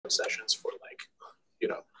sessions for like, you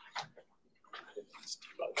know,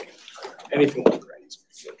 anything like that.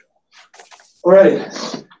 All right,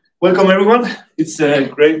 welcome everyone. It's a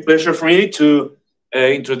great pleasure for me to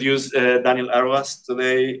introduce Daniel Arovas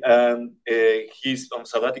today. He's on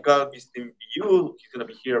sabbatical, visiting EU. He's going to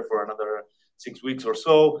be here for another 6 weeks or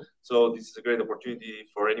so. So this is a great opportunity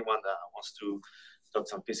for anyone that wants to talk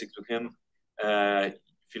some physics with him.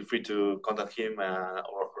 Feel free to contact him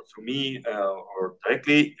or through me or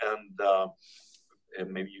directly, and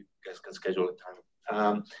maybe you guys can schedule a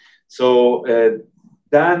time.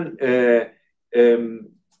 Dan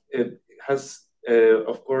has,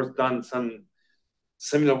 of course, done some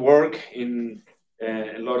similar work in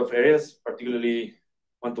a lot of areas, particularly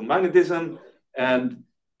quantum magnetism, and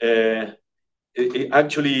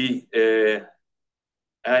actually,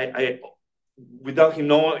 I without him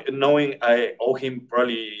knowing, I owe him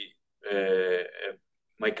probably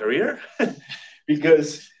my career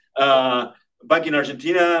because back in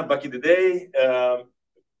Argentina, back in the day,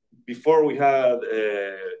 before we had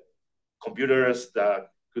computers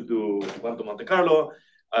that could do quantum Monte Carlo,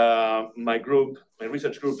 my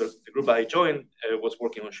research group, the group I joined, was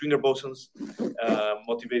working on Schwinger bosons,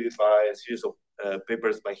 motivated by a series of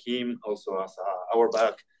papers by him, also as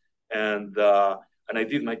Auerbach, and I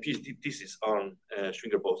did my PhD thesis on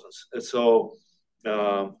Schwinger bosons. So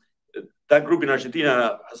that group in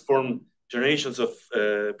Argentina has formed generations of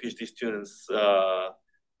PhD students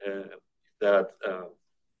that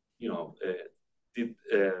you know did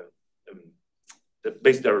that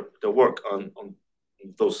based their work on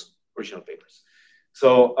those original papers.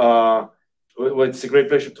 So it's a great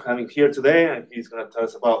pleasure to have him here today, and he's going to tell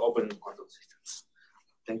us about open quantum systems.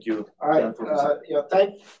 Thank you. All right.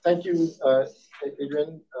 Thank you,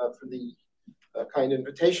 Adrian, for the kind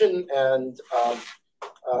invitation, and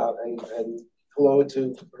hello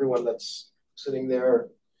to everyone that's sitting there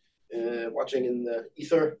watching in the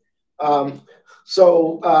ether. I'm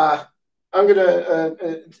going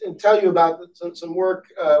to tell you about some work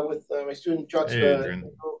with my student Jotska,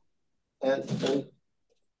 and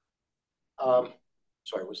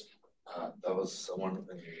sorry, that was someone.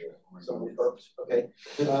 Okay,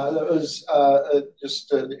 that was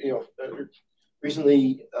just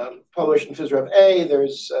recently published in PhysRev A.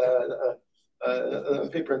 There's a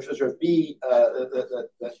paper in PhysRev B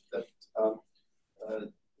that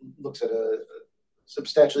looks at a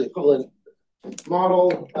substantially equivalent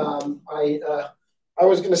model. I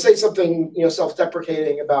was going to say something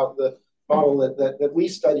self-deprecating about the model that we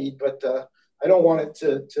studied, but I don't want it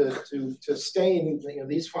to stain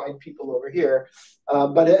these fine people over here.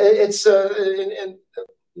 But it's in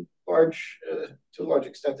large to a large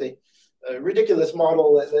extent a ridiculous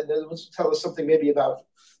model that will tell us something maybe about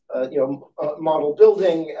model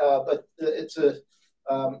building, but it's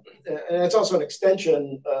and it's also an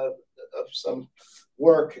extension of some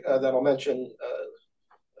work that I'll mention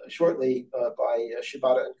shortly by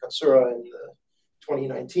Shibata and Katsura in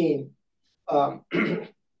 2019.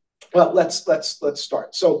 Well, let's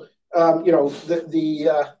start. So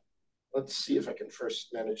let's see if I can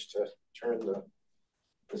first manage to turn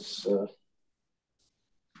this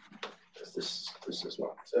is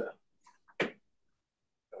not.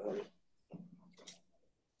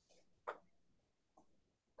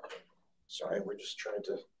 Sorry, we're just trying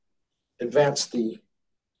to advance the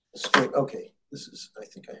screen. Okay, I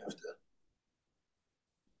think I have to.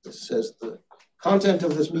 This says the content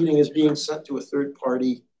of this meeting is being sent to a third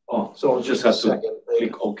party. Oh, so I'll just have to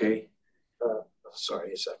click OK.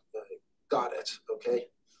 Sorry, got it. Okay,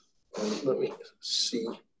 let me see.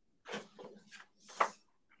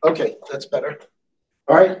 Okay, that's better.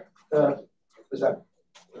 All right, is that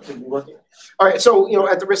working? All right, so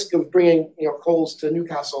at the risk of bringing coals to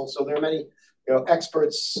Newcastle, so there are many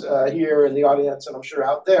experts here in the audience, and I'm sure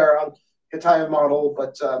out there on Kitaev model.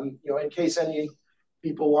 But in case any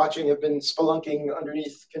people watching have been spelunking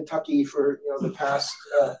underneath Kentucky for the past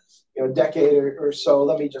decade or so,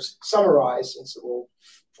 let me just summarize, since it will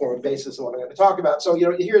form a basis of what I'm going to talk about. So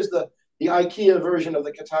here's the IKEA version of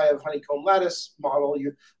the Kitaev honeycomb lattice model.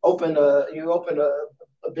 You open a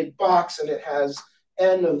big box, and it has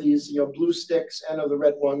n of these blue sticks, n of the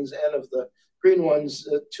red ones, n of the green ones,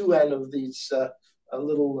 2n of these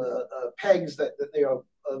little pegs that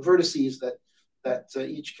vertices that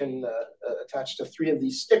each can attach to 3 of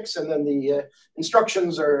these sticks, and then the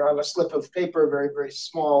instructions are on a slip of paper, very, very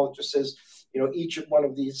small. It just says, each one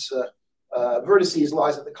of these vertices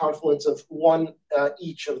lies at the confluence of one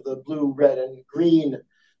each of the blue, red, and green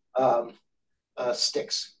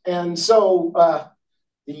sticks. And so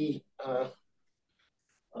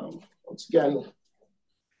once again,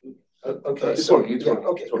 Okay, It's so working. It's working.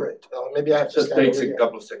 okay, it's working. great. Maybe I have to Just stand takes over a here.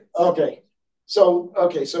 couple of seconds.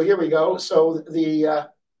 Okay, so here we go. So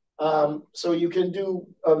so you can do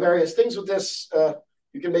various things with this.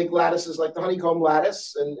 You can make lattices like the honeycomb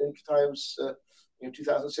lattice in Kitaev's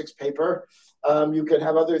 2006 paper. You can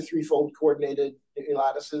have other threefold coordinated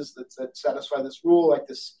lattices that satisfy this rule, like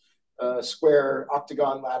this square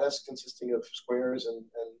octagon lattice consisting of squares and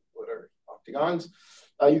what are octagons.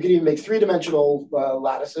 You can even make three-dimensional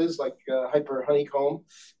lattices like hyper honeycomb.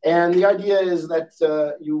 And the idea is that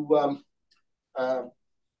you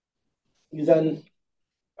then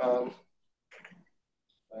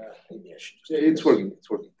maybe I should just It's working. It's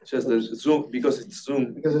working. It's just the zoom because it's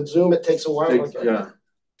zoom. Because it's zoom, it takes a while. Okay. Yeah.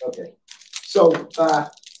 Okay. So I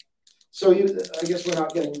guess we're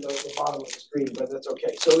not getting the bottom of the screen, but that's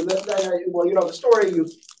okay. So well, you know the story. You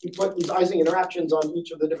put these Ising interactions on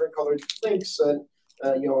each of the different colored links.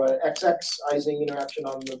 XX Ising interaction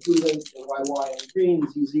on the blue link, and YY on green,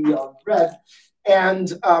 ZZ on red, and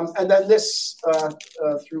then this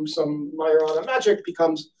through some Majorana magic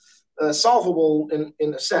becomes solvable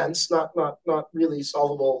in a sense, not really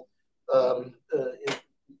solvable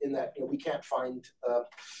in that we can't find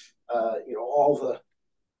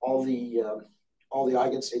all the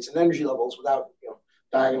eigenstates and energy levels without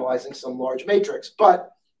diagonalizing some large matrix, but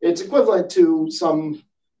it's equivalent to some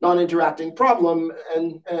non-interacting problem.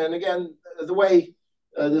 And again, the way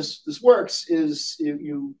this works is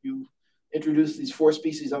you introduce these four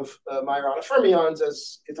species of Majorana fermions,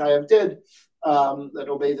 as Kitaev did, that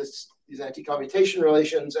obey these anti-commutation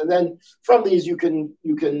relations, and then from these you can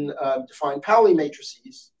define Pauli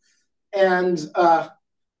matrices, and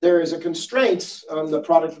there is a constraint on the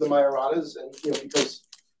product of the Majoranas, and because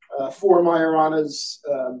 4 Majoranas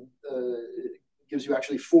gives you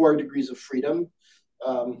actually 4 degrees of freedom.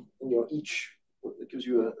 Each gives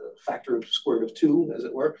you a factor of square root of 2, as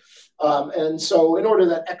it were. And so in order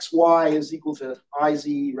that xy is equal to iz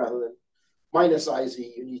rather than minus iz,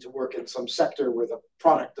 you need to work in some sector where the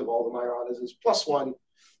product of all the Majoranas is +1,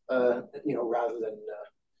 rather than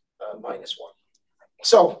 -1.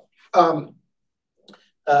 So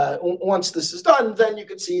once this is done, then you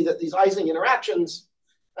can see that these Ising interactions,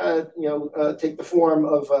 take the form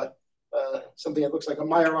of something that looks like a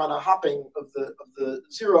Majorana hopping of the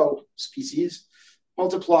 0 species,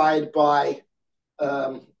 multiplied by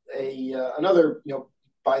another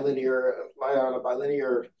bilinear Majorana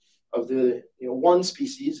bilinear of the 1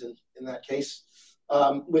 species in that case,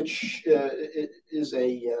 which is a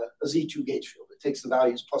Z2 gauge field. It takes the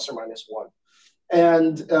values ±1,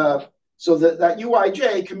 and so that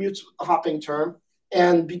Uij commutes with the hopping term,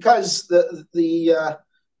 and because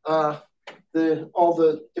all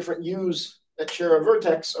the different U's that share a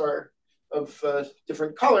vertex are of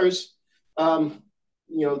different colors,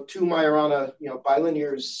 2 Majorana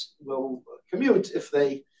bilinears will commute if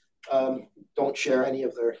they don't share any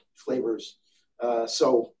of their flavors.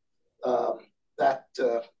 So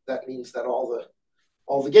that means that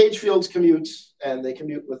all the gauge fields commute, and they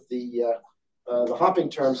commute with the hopping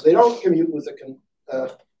terms. They don't commute with a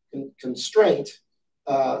constraint.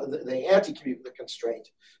 They anti-commute with a constraint.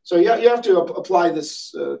 So you have to apply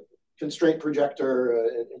this constraint projector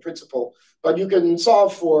in principle, but you can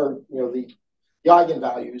solve for the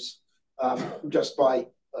eigenvalues just by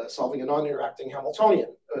solving a non-interacting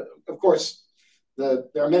Hamiltonian. Of course,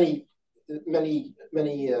 there are many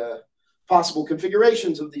possible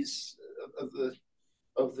configurations of these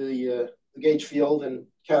of the gauge field, and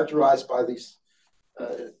characterized by these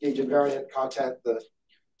gauge invariant content, the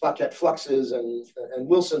Plaquette fluxes and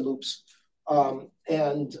Wilson loops,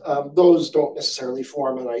 and those don't necessarily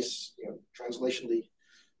form a nice translationally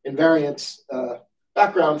invariant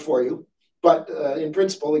background for you. But in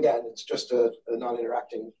principle, again, it's just a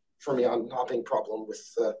non-interacting fermion hopping problem with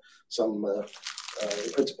some,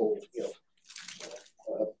 in principle,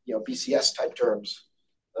 BCS type terms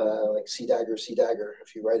like C dagger,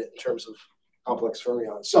 if you write it in terms of complex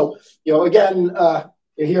fermions. So again,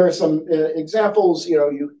 here are some examples.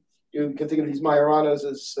 You can think of these Majoranas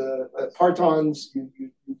as partons.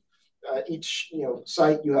 Each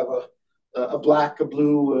site you have a black, a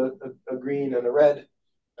blue, a green, and a red.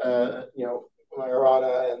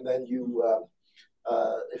 Majorana, and then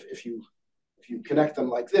if you connect them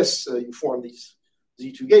like this, you form these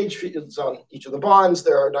Z2 gauge fields on each of the bonds.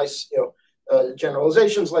 There are nice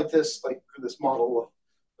generalizations like this model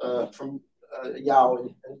from Yao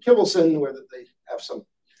and Kivelson, where they have some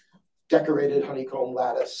decorated honeycomb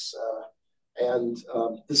lattice, and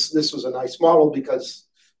this was a nice model because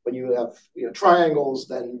when you have triangles,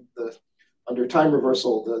 then under time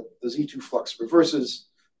reversal the Z2 flux reverses.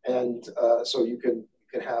 And so you can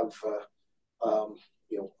have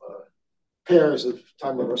pairs of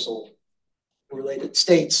time reversal related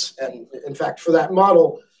states. And in fact, for that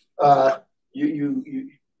model, you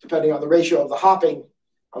depending on the ratio of the hopping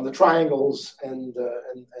on the triangles and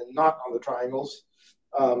not on the triangles,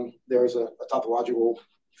 there's a topological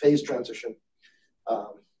phase transition.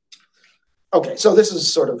 Okay, so this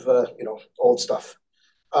is sort of old stuff.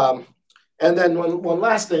 And then one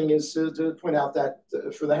last thing is to point out that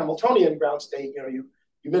for the Hamiltonian ground state, you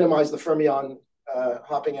minimize the fermion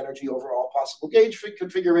hopping energy over all possible gauge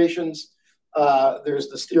configurations. There's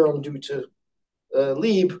this theorem due to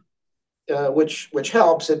Lieb, which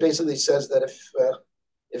helps. It basically says that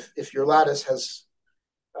if your lattice has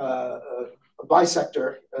a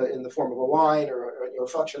bisector in the form of a line or a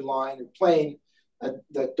function line or plane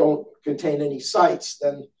that don't contain any sites,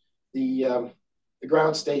 then the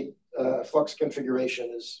ground state flux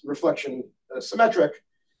configuration is reflection symmetric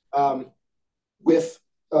with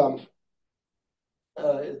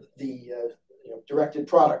the directed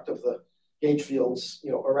product of the gauge fields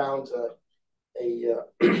around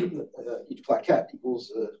each plaquette equals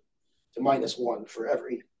to -1 for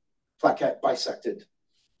every plaquette bisected.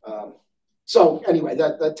 So anyway,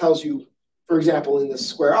 that tells you, for example, in this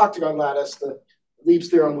square octagon lattice, the Lieb's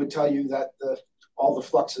theorem would tell you that all the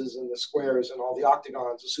fluxes in the squares and all the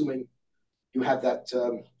octagons, assuming you have that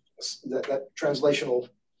translational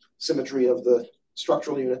symmetry of the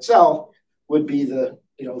structural unit cell, would be the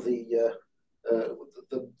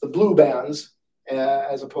blue bands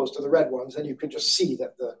as opposed to the red ones, and you can just see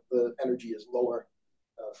that the energy is lower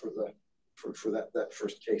for that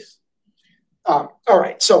first case. All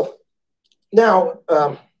right, so now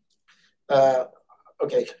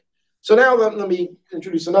okay, so now let me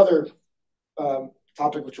introduce another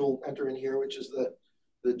topic which we'll enter in here, which is the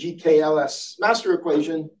GKLS master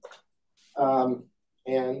equation,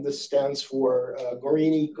 and this stands for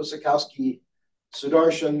Gorini, Kusakowski,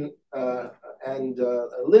 Sudarshan, and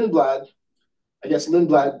Lindblad. I guess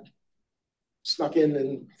Lindblad snuck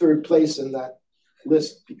in third place in that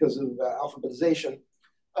list because of alphabetization.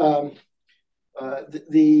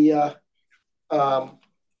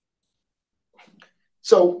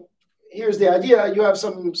 So here's the idea: you have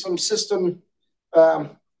some system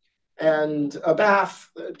and a bath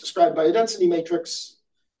described by a density matrix,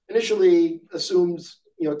 initially assumed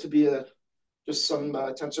to be just some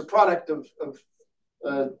tensor product of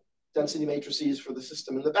density matrices for the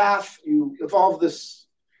system in the bath. You evolve this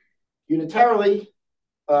unitarily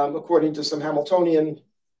according to some Hamiltonian,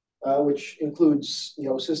 which includes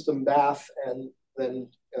system, bath, and then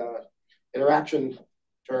interaction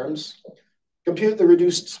terms. Compute the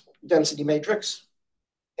reduced density matrix,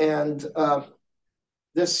 and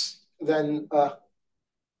this then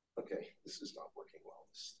okay, this is not working well.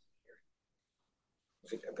 I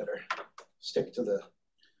think I better stick to the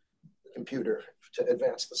computer to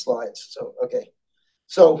advance the slides. So okay,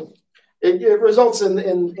 so it results in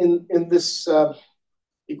this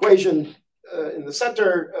equation in the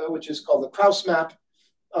center, which is called the Krauss map.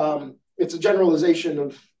 It's a generalization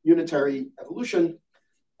of unitary evolution,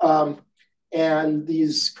 and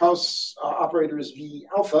these Krauss operators V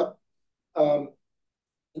alpha,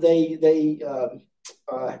 they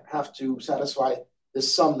have to satisfy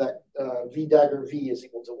this sum that V dagger V is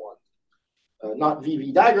equal to 1. Not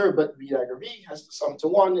V dagger, but V dagger V has to sum to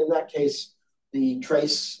 1. In that case, the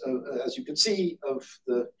trace, as you can see, of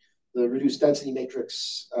the reduced density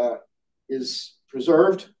matrix is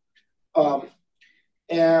preserved.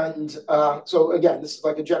 And so again, this is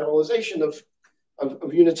like a generalization of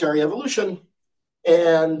unitary evolution.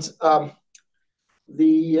 And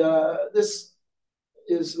this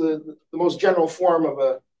is the most general form of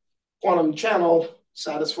a quantum channel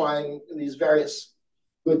satisfying these various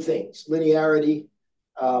good things: linearity,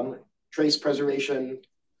 trace preservation,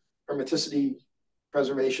 hermiticity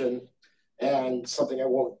preservation, and something I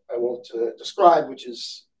won't describe, which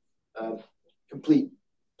is complete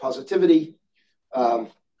positivity.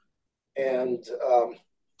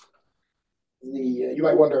 You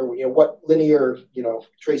might wonder, what linear,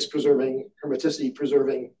 trace preserving, hermiticity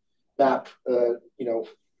preserving map,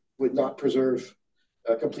 would not preserve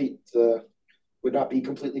would not be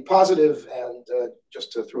completely positive. And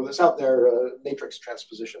just to throw this out there, matrix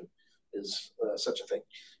transposition is such a thing.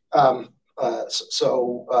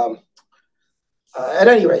 At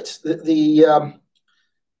any rate, the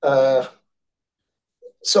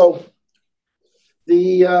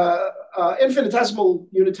infinitesimal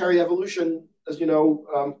unitary evolution, as you know,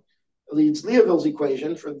 leads Liouville's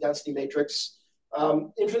equation for the density matrix.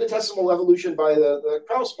 Infinitesimal evolution by the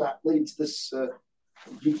Krauss map leads this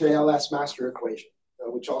GKLS master equation,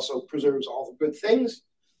 which also preserves all the good things.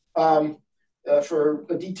 For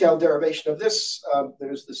a detailed derivation of this,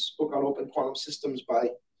 there's this book on open quantum systems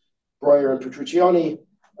by Breuer and Petruccioni.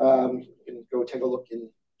 You can go take a look in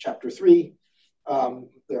chapter 3.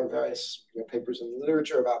 There are various papers in the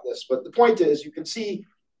literature about this, but the point is you can see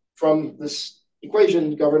from this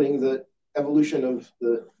equation governing the evolution of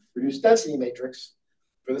the reduced density matrix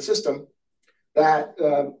for the system that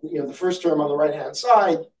the first term on the right-hand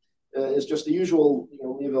side is just the usual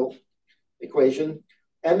Liouville equation.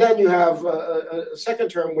 And then you have a second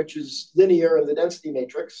term, which is linear in the density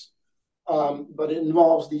matrix, but it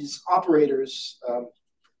involves these operators,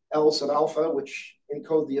 L sub alpha, which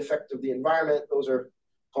encode the effect of the environment. Those are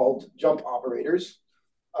called jump operators.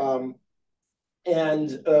 And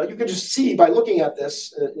you can just see by looking at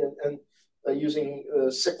this and using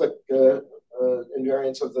cyclic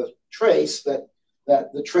invariance of the trace that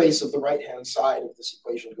the trace of the right-hand side of this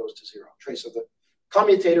equation goes to 0. Trace of the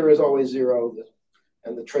commutator is always 0.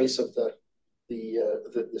 And the trace of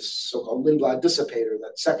this so-called Lindblad dissipator,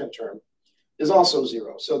 that second term, is also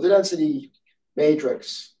 0. So the density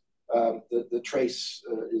matrix, the trace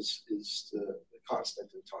is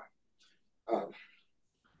constant in time.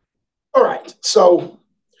 All right, so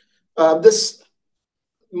this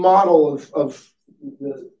model of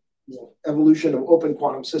the evolution of open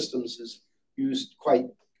quantum systems is used quite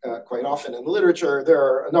often in the literature. There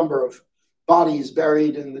are a number of bodies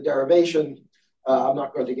buried in the derivation. I'm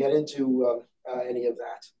not going to get into any of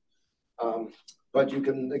that, but you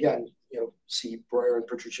can again, see Breuer and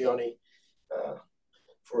Petruccioni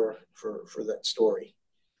for that story.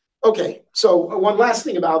 Okay, so one last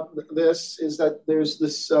thing about this is that there's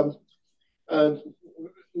this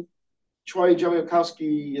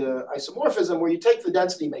Choi-Jamiokowski isomorphism where you take the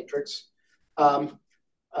density matrix, and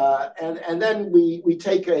then we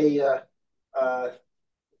take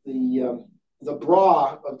the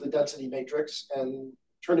bra of the density matrix and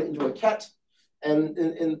turn it into a ket,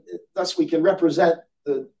 and thus we can represent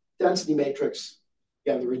the density matrix,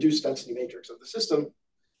 again, the reduced density matrix of the system,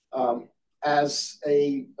 as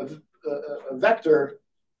a vector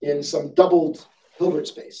in some doubled Hilbert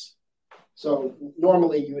space. So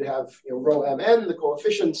normally you would have rho mn, the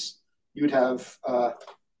coefficients, you would have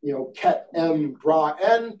ket m bra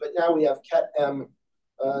n, but now we have ket m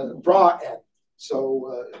bra n.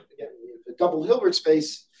 So again, the double Hilbert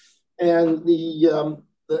space, and the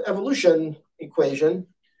evolution equation,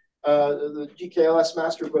 the GKLS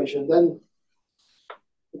master equation, then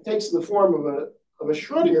it takes the form of a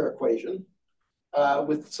Schrödinger equation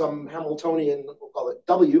with some Hamiltonian, we'll call it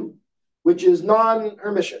W, which is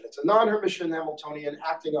non-Hermitian. It's a non-Hermitian Hamiltonian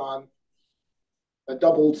acting on a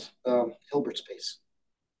doubled Hilbert space.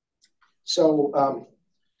 So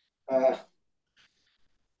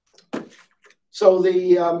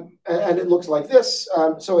and it looks like this.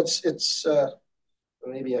 So it's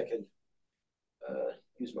maybe I can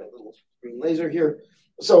use my little green laser here.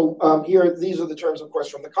 So here, these are the terms, of course,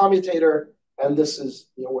 from the commutator, and this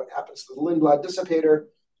is what happens to the Lindblad dissipator.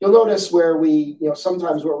 You'll notice where we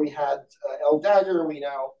sometimes where we had L dagger, we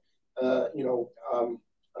now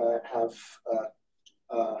have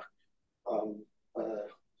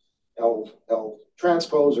L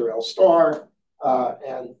transpose or L star.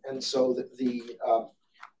 And so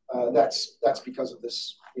that's because of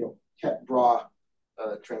this ket bra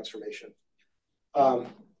transformation. All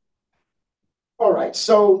right,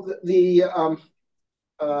 so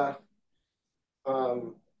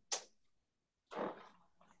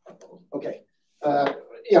okay,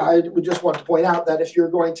 I would just want to point out that if you're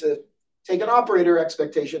going to take an operator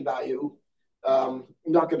expectation value, I'm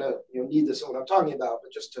not going to need this in what I'm talking about,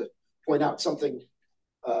 but just to point out something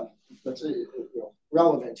that's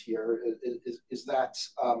relevant here is that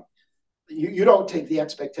you don't take the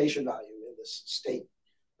expectation value in this state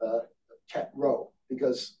ket rho,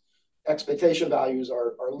 because expectation values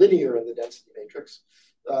are linear in the density matrix.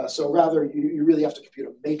 So rather, you really have to compute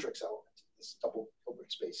a matrix element in this double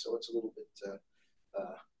Hilbert space. So it's a little bit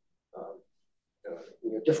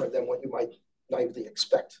different than what you might naively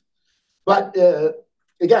expect. But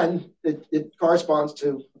again, it corresponds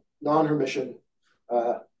to non-Hermitian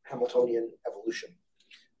Hamiltonian evolution.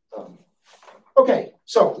 Okay,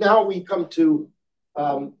 so now we come to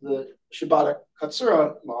the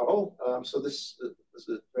Shibata-Katsura model. So this is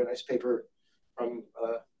a very nice paper from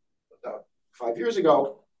about 5 years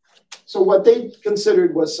ago. So what they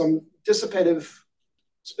considered was some dissipative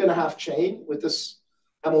spin-a-half chain with this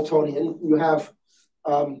Hamiltonian. You have,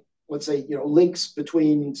 let's say, links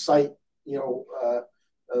between site,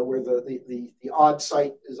 where the odd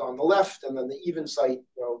site is on the left, and then the even site,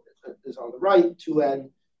 is on the right, 2n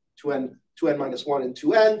minus 1, and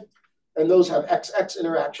 2n. And those have XX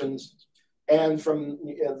interactions. and from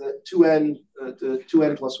the 2n to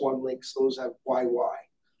 2n plus 1 links, those have YY.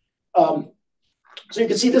 So you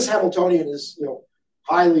can see this Hamiltonian is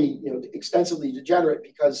highly extensively degenerate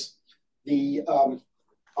because the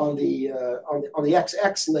on the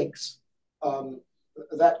XX links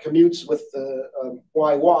that commutes with the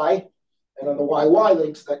YY, and on the YY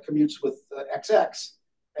links that commutes with XX,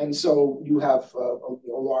 and so you have a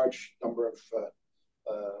large number of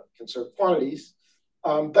conserved quantities.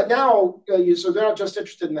 But now, so they're not just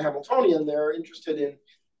interested in the Hamiltonian; they're interested in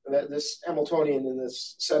this Hamiltonian in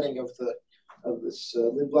this setting of this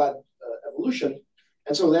Lindblad evolution,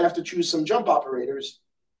 and so they have to choose some jump operators,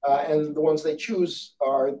 and the ones they choose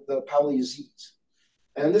are the Pauli Z's,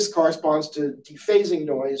 and this corresponds to dephasing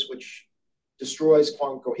noise, which destroys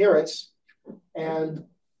quantum coherence, and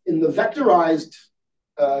in the vectorized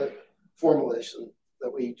formulation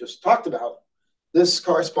that we just talked about, this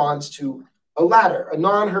corresponds to a ladder, a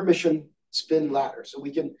non-Hermitian spin ladder. So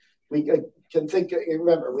we can think.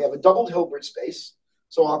 Remember, we have a doubled Hilbert space.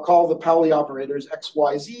 So I'll call the Pauli operators x,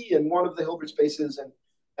 y, z in one of the Hilbert spaces, and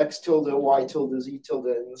x tilde, y tilde, z tilde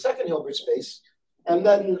in the second Hilbert space. And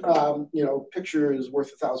then picture is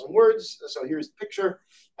worth 1,000 words. So here's the picture,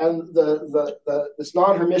 and this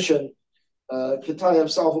non-Hermitian Kitaev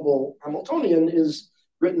solvable Hamiltonian is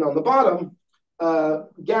written on the bottom.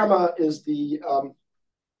 Gamma is the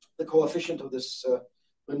coefficient of this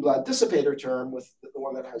Lindblad dissipator term with the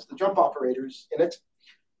one that has the jump operators in it,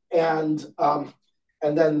 and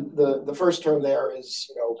then the first term there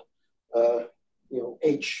is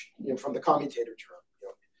H from the commutator term,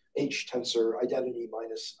 H tensor identity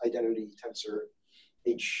minus identity tensor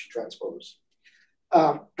H transpose.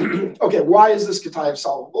 Okay, why is this Kitaev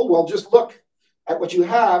solvable? Well, just look at what you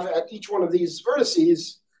have at each one of these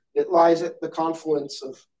vertices. It lies at the confluence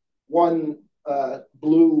of one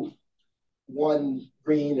blue, one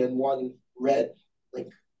green, and one red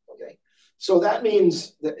link. Okay, so that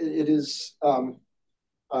means that it is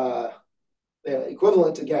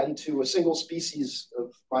equivalent again to a single species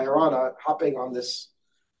of Majorana hopping on this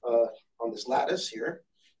lattice here,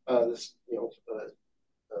 this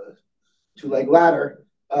two-leg ladder,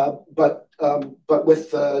 but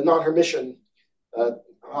with non-Hermitian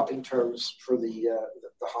hopping terms for the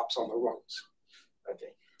hops on the rungs.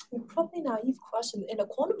 Okay. Probably naive question. In the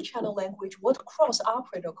quantum channel language, what cross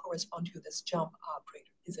operator corresponds to this jump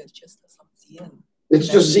operator? Is it just some Zn? It's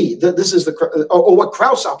just Z. This is the what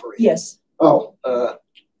Krauss operator? Yes. Oh,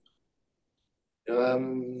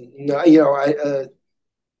 no,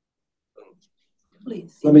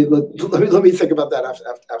 Please. Let me think about that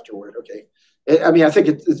afterward. Okay. I mean, I think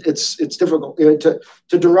it's difficult to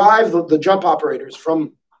derive the jump operators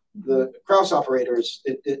from the Krauss operators.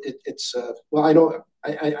 It's well, I know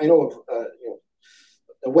of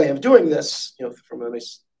a way of doing this, from a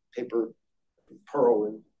nice paper Pearl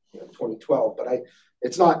in 2012, but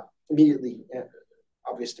it's not immediately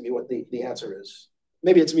obvious to me what the answer is.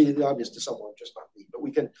 Maybe it's immediately obvious to someone, just not me. But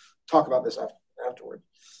we can talk about this afterward.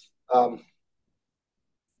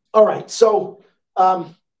 All right, so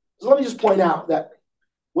let me just point out that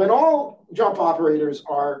when all jump operators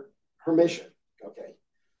are Hermitian, okay,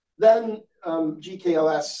 then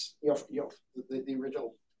GKLS, the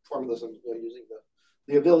original formalism, using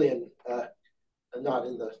the abelian, not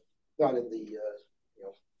in the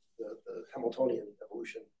Hamiltonian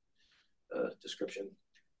evolution description,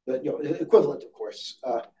 but equivalent, of course.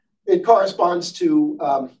 It corresponds to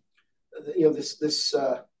this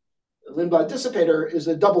Lindblad dissipator is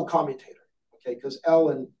a double commutator, okay, because L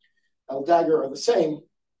and L dagger are the same,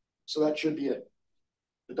 so that should be a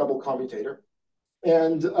double commutator,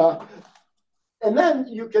 and then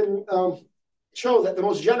you can show that the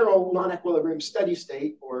most general non-equilibrium steady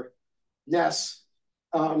state, or NESS,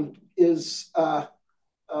 is a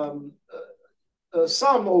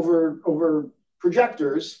sum over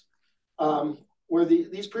projectors, where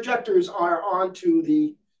these projectors are onto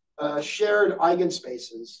the shared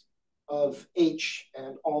eigenspaces of H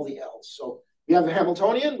and all the L's. So we have a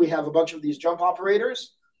Hamiltonian, we have a bunch of these jump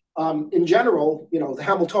operators. In general, the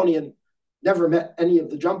Hamiltonian never met any of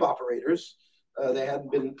the jump operators. They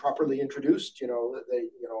hadn't been properly introduced, and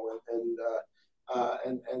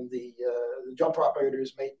the jump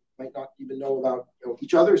operators might not even know about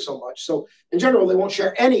each other so much. So in general, they won't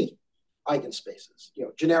share any eigenspaces,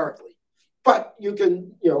 generically. But you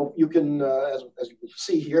can as you can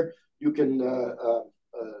see here, you can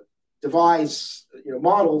devise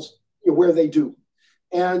models where they do.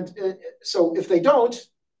 And so if they don't,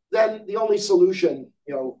 then the only solution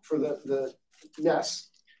for the NESS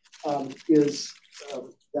is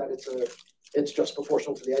that it's just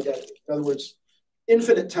proportional to the identity. In other words,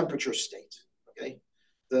 infinite temperature state. Okay,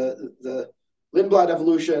 the Lindblad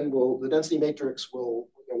evolution the density matrix will,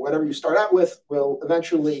 whatever you start out with, will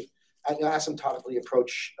eventually asymptotically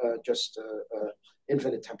approach just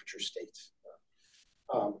infinite temperature states.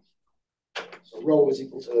 So rho is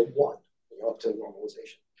equal to 1, up to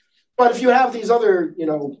normalization. But if you have these other,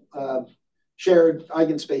 shared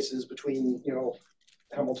eigenspaces between,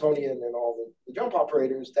 Hamiltonian and all the jump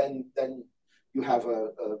operators, then you have a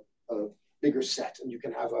bigger set, and you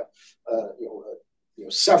can have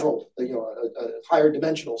several, a higher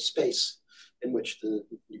dimensional space in which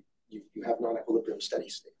you have non-equilibrium steady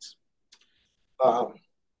states.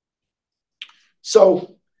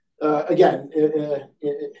 Again,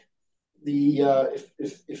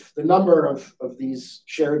 if the number of these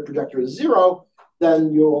shared projectors is 0,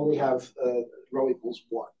 then you only have rho equals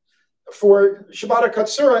 1. For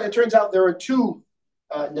Shibata-Katsura, it turns out there are 2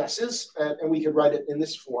 NESSes, and we could write it in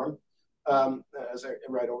this form, as I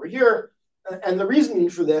write over here. And the reason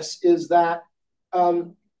for this is that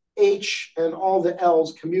H and all the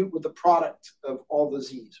L's commute with the product of all the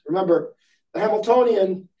Z's. Remember, the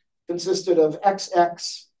Hamiltonian consisted of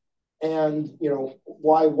XX and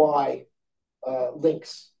YY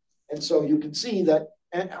links. And so you can see that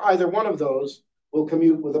either one of those will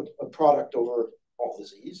commute with a product over all the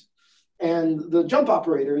Z's. And the jump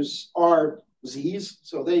operators are Z's,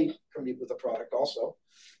 so they commute with the product also.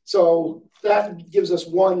 So that gives us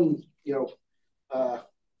one,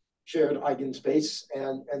 shared eigenspace,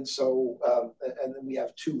 and then we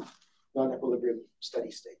have 2 non-equilibrium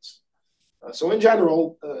steady states. So in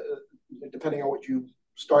general, depending on what you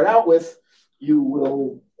start out with, you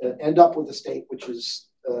will end up with a state which is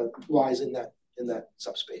lies in that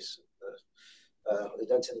subspace, the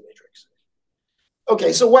density matrix.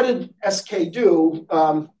 Okay, so what did SK do?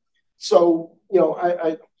 I'd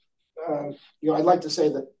like to say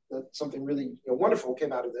that something really wonderful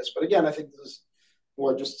came out of this, but again, I think this is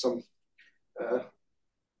more just some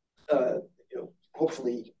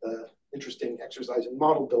hopefully interesting exercise in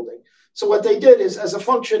model building. So what they did is, as a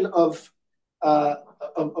function of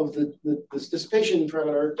this dissipation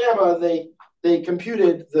parameter gamma, they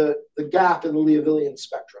computed the gap in the Liouvillean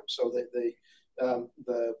spectrum. So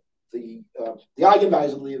the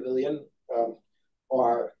eigenvalues of Liouvillean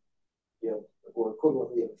are, or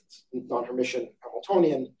equivalently non-Hermitian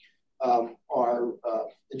Hamiltonian, are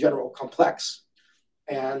in general complex.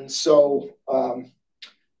 And so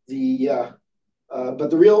but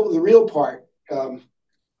the real part of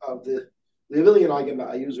the Liouvillean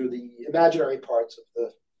eigenvalues, or the imaginary parts of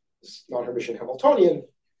the non-Hermitian Hamiltonian,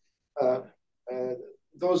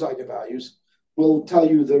 those eigenvalues will tell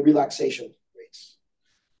you the relaxation rates,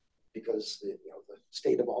 because the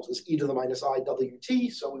state evolves as e to the minus I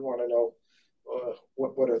wt. So we want to know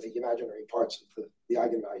what are the imaginary parts of the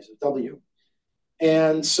eigenvalues of w.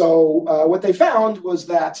 And so what they found was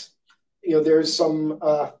that there's some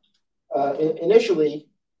initially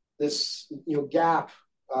this gap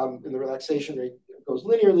in the relaxation rate goes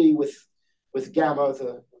linearly with gamma,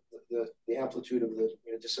 the amplitude of the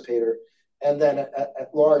dissipator, and then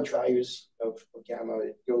at large values of gamma,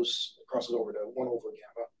 it crosses over to 1 over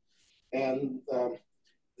gamma.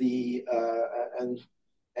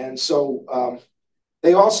 And so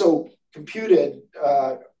they also computed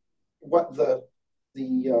what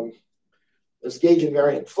this gauge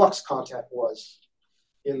invariant flux content was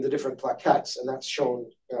in the different plaquettes, and that's shown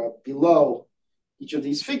below each of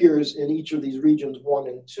these figures in each of these regions 1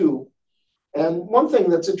 and 2. And one thing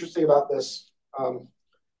that's interesting about this,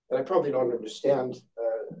 that I probably don't understand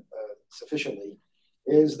sufficiently,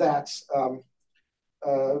 is that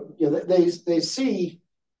they see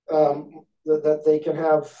that they can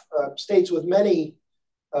have states with many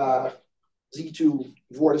Z2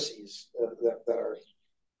 vortices that are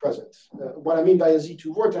present. What I mean by a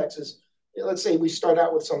Z2 vortex is, let's say we start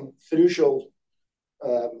out with some fiducial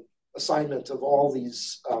assignment of all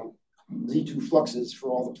these Z2 fluxes for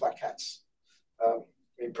all the plaquettes.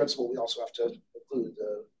 In principle, we also have to include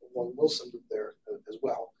one Wilson loop there as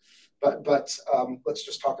well. But let's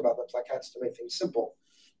just talk about the plaquettes to make things simple.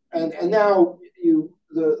 And now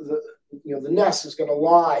the NESS is going to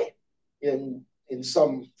lie in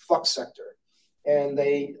some flux sector, and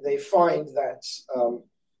they find that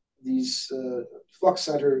these flux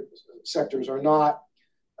sectors are not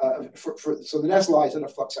so the NESS lies in a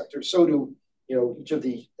flux sector. So do each of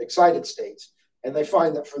the excited states, and they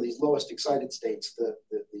find that for these lowest excited states,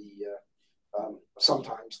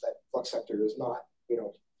 sometimes that flux sector is not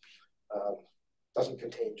doesn't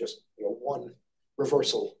contain just one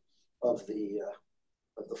reversal of the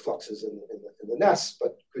fluxes in the NESS,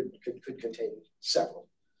 but could contain several.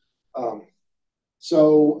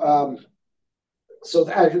 So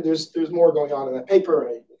there's more going on in that paper.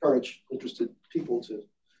 I encourage interested people to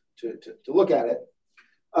look at it.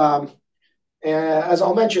 And as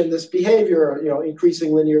I'll mention, this behavior,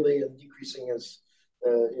 increasing linearly and decreasing as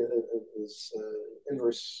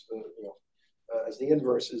inverse, as the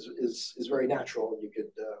inverse is very natural. You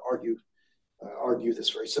could argue this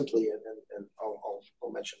very simply, and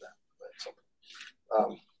I'll mention that.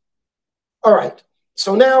 All right.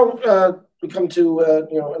 So now we come to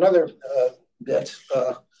another bit.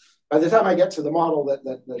 By the time I get to the model that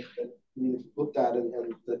we looked at and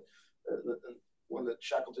the one that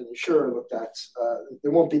Shackleton and Schur looked at,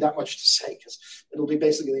 there won't be that much to say because it'll be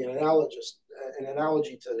basically an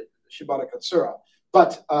analogy to Shibata-Katsura.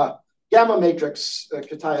 But gamma matrix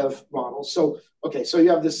Kitaev model. So so you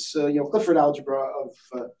have this Clifford algebra of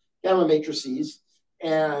gamma matrices,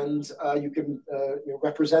 and you can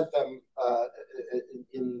represent them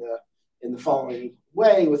in the following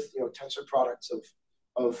way with tensor products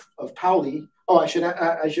of Pauli. Oh, I should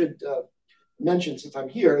mention, since I'm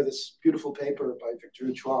here, this beautiful paper by Victor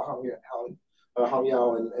Chua, Hang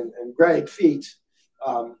Yao, and Greg Feet.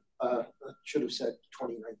 Should have said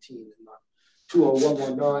 2019 and not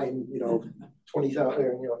 20119.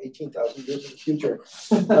 20,000, 18,000 years in the future.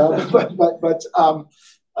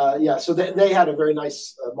 Yeah. So they had a very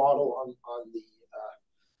nice model on the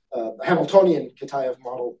Hamiltonian Kitaev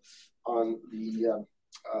model on the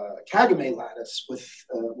Kagame lattice, which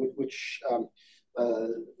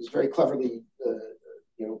was very cleverly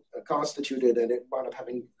constituted, and it wound up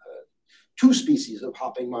having two species of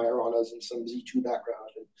hopping Majoranas and some Z2 background.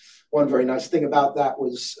 And one very nice thing about that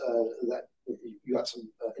was that you got some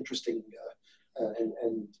interesting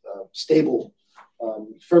and stable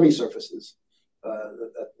Fermi surfaces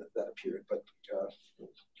that appeared. But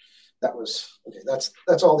that was okay.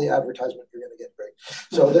 That's all the advertisement you're going to get, Greg.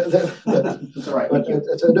 So that's all right. But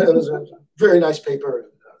it was a very nice paper,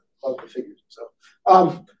 and love the figures. So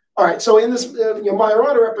all right. So in this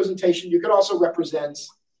Majorana representation, you could also represent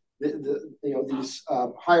these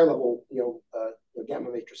higher level gamma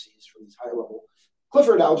matrices from these higher level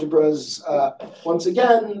Clifford algebras. Once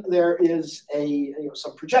again, there is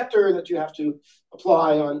some projector that you have to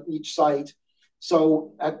apply on each site.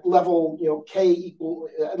 So at level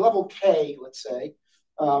at level k, let's say,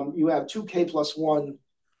 you have 2k plus 1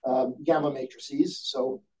 gamma matrices.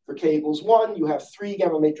 So for k equals 1, you have 3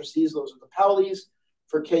 gamma matrices. Those are the Paulis.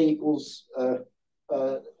 For k equals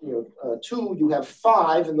 2, you have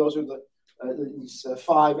 5, and those are these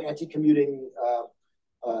 5 anti-commuting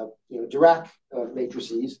Dirac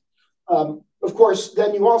matrices. Of course,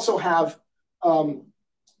 then you also have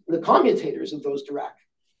the commutators of those Dirac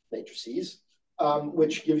matrices,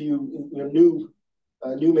 which give you new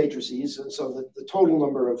matrices. And so the total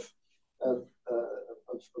number of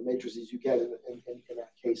matrices you get in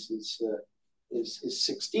that case is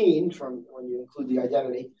 16 from when you include the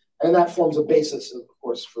identity, and that forms a basis, of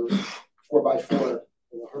course, for 4x4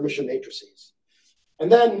 Hermitian matrices. And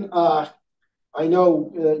then I know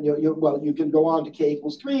you can go on to k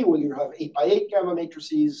equals 3, where you have 8x8 gamma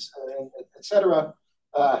matrices, etc.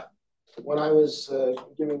 When I was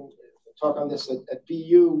giving a talk on this at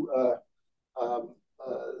BU,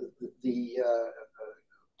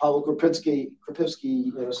 Paul Krapivsky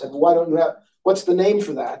said, well, why don't you have, what's the name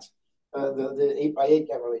for that? The 8x8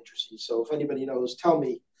 gamma matrices. So if anybody knows, tell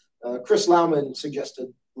me. Chris Lauman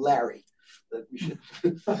suggested Larry, that we should.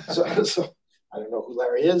 so I don't know who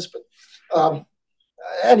Larry is, but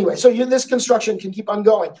anyway, so this construction can keep on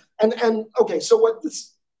going. And okay, so what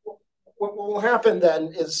will happen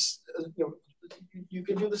then is you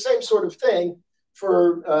can do the same sort of thing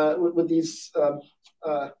for with these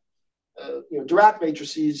Dirac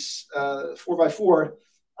matrices 4x4.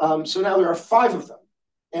 So now there are 5 of them,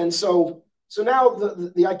 and so now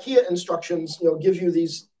the IKEA instructions give you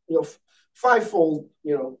these 5-fold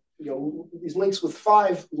these links with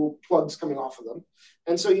 5 little plugs coming off of them,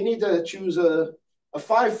 and so you need to choose a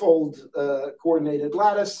 5-fold coordinated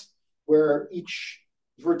lattice where each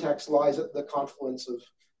vertex lies at the confluence of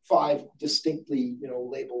 5 distinctly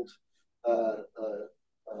labeled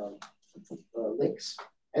links.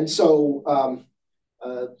 And so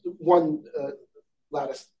one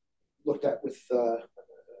lattice looked at with my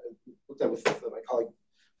colleague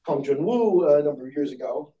Hong Jun Wu a number of years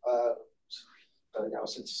ago. Now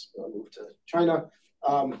since I moved to China,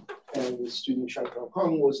 and the student Shan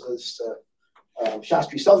Hong was this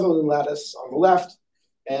Shastri-Sutherland lattice on the left,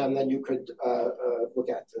 and then you could look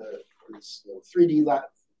at these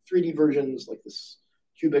 3D versions like this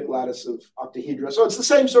cubic lattice of octahedra. So it's the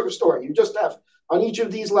same sort of story. You just have on each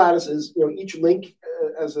of these lattices, each link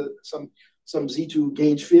as some Z2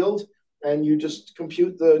 gauge field, and you just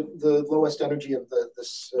compute the lowest energy of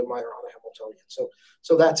this Majorana Hamiltonian.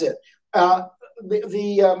 So that's it.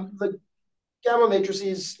 The gamma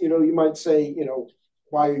matrices, you might say,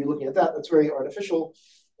 why are you looking at that? That's very artificial.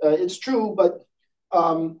 It's true, but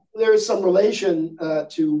there is some relation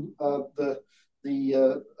to the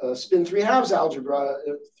spin 3/2 algebra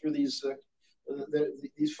through these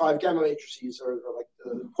five gamma matrices are like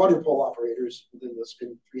quadrupole operators within the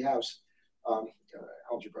spin 3/2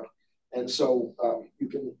 algebra, and so you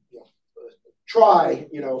can try,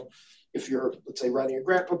 if you're, let's say, writing a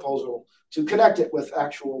grant proposal, to connect it with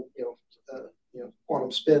actual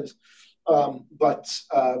quantum spins, but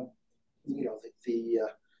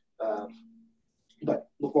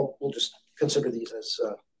we'll just consider these as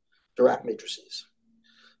Dirac matrices.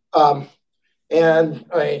 And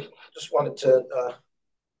I just wanted to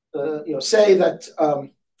say that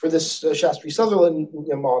for this Shastri-Sutherland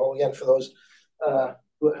model, again, for those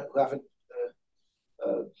who haven't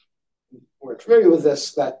weren't familiar with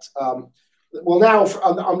this, that well, now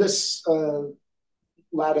on this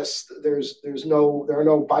lattice, there are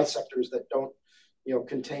no bisectors that don't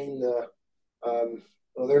contain the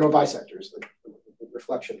well, there are no bisectors, the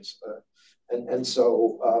reflections, and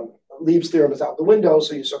so Lieb's theorem is out the window.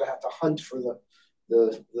 So you sort of have to hunt for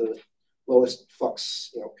the lowest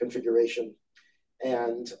flux configuration,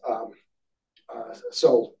 and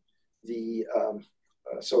so it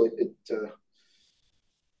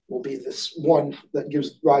will be this one that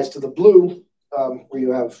gives rise to the blue, where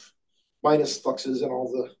you have minus fluxes in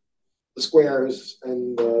all the squares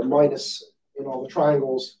and minus in all the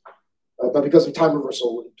triangles. But because of time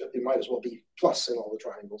reversal, it might as well be plus in all the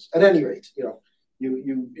triangles. At any rate, you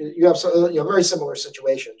have a very similar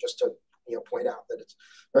situation. Just to point out that it's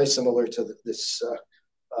very similar to this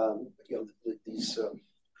these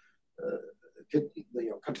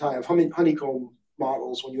Kitaev honeycomb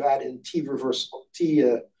models when you add in T reversal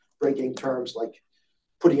breaking terms, like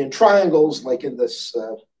putting in triangles, like in this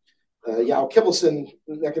Yau-Kibelson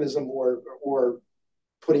mechanism, or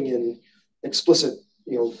putting in explicit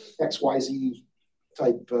XYZ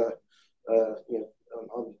type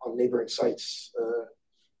on neighboring sites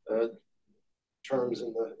terms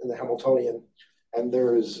in the Hamiltonian, and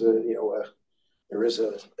there is a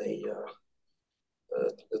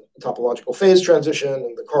topological phase transition,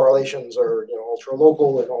 and the correlations are ultra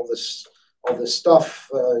local, and all this stuff.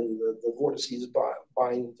 The vortices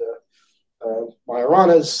bind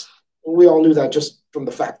Majoranas. We all knew that just from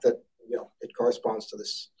the fact that it corresponds to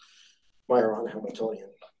this Majorana Hamiltonian.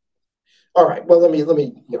 All right. Well, let me.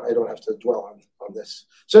 I don't have to dwell on this.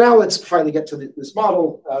 So now let's finally get to this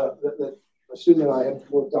model that a student and I have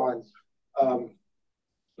worked on,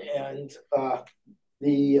 and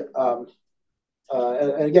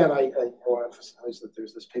again, I want to emphasize that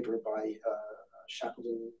there's this paper by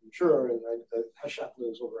Shackleton and Schurer, and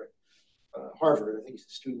Shackleton is over at Harvard. I think he's a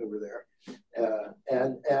student over there,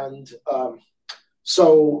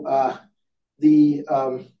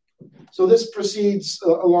 so this proceeds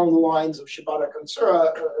along the lines of Shibata-Katsura,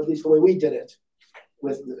 at least the way we did it,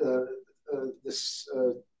 with this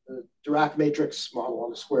Dirac matrix model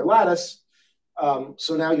on a square lattice.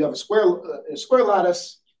 So now you have a square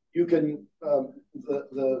lattice. You can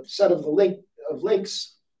the set of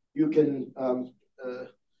links you can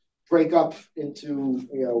break up into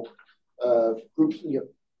groups,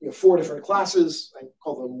 4 different classes. I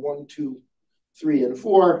call them 1, 2, 3, and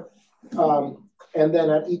 4. And then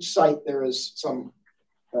at each site there is some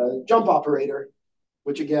jump operator,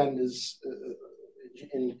 which again is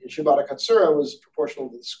in Shibata-Katsura was proportional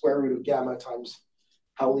to the square root of gamma times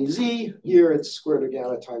Pauli z. Here it's square root of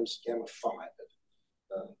gamma times gamma phi.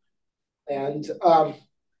 And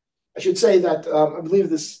I should say that I believe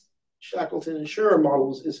this Shackleton and Schurer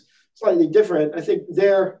models is slightly different. I think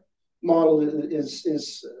their model is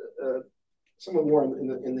somewhat more in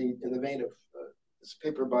the vein of this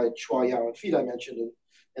paper by Chua, Yao, and Feed I mentioned,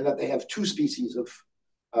 and that they have 2 species of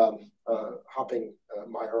hopping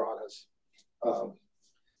Majoranas,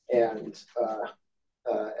 and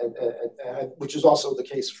which is also the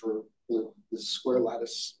case for the square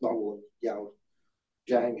lattice model of Yao,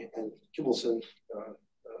 Zhang, and Kibelson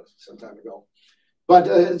some time ago. But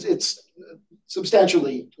it's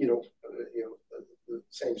substantially, the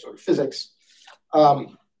same sort of physics.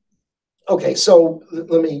 Okay, so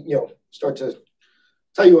let me, start to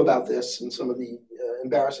tell you about this and some of the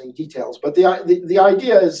embarrassing details. But the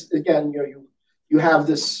idea is, again, you have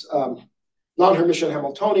this non-Hermitian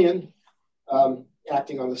Hamiltonian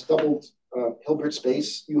acting on this doubled Hilbert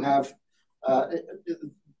space. You have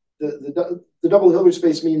the double Hilbert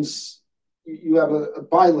space means you have a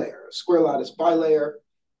bilayer, a square lattice bilayer,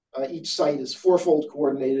 Each site is fourfold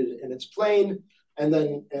coordinated in its plane, and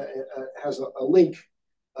then has a link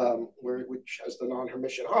which has the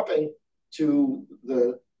non-Hermitian hopping to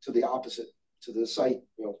the opposite, to the site,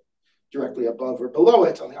 directly above or below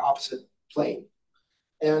it on the opposite plane.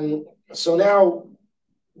 And so now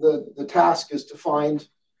the task is to find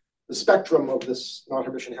the spectrum of this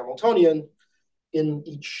non-Hermitian Hamiltonian in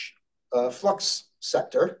each flux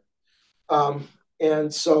sector.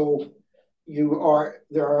 And so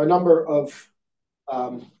there are a number of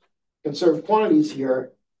conserved quantities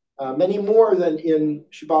here, many more than in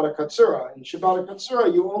Shibata-Katsura. In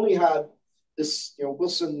Shibata-Katsura, you only had this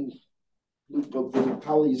Wilson loop of the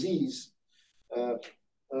Pauli Z's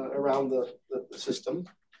around the system.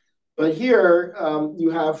 But here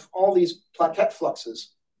you have all these plaquette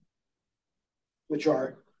fluxes, which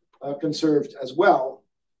are conserved as well,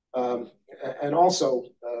 and also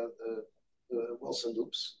the Wilson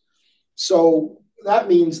loops. So that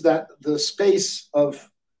means that the space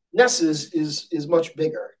of NESSes is much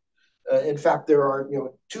bigger. In fact, there are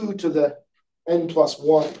 2 to the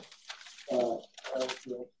n+1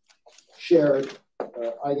 shared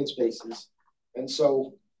eigenspaces, and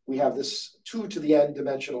so we have this 2 to the n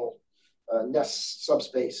dimensional NESS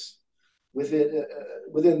subspace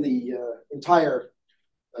within the entire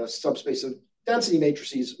subspace of density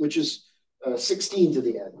matrices, which is 16 to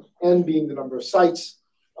the n being the number of sites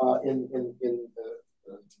in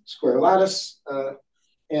square lattice,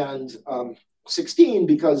 and 16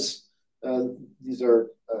 because these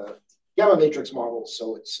are gamma matrix models,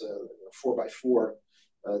 so it's 4x4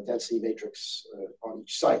 density matrix on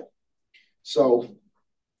each site. So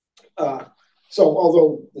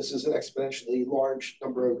although this is an exponentially large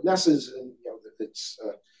number of NESSes, and it's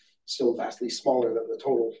still vastly smaller than the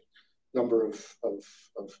total number of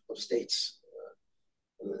states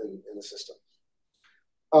in the system.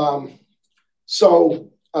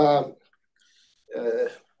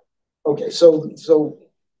 Okay, so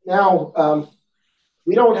now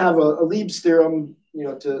we don't have a Lieb's theorem,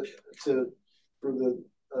 for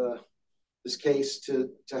this case to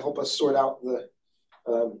help us sort out the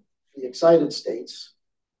excited states.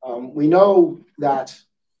 We know that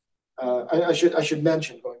I should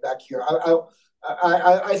mention, going back here,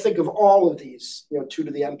 I think of all of these 2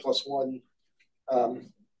 to the n+1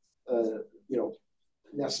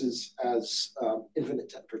 NESSes as infinite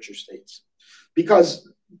temperature states, because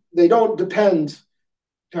they don't depend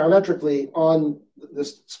parametrically on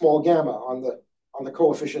this small gamma, on the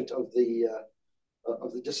coefficient of the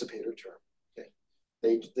dissipator term. Okay,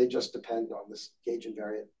 they just depend on this gauge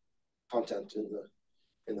invariant content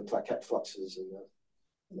in the plaquette fluxes and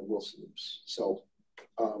the Wilson loops. So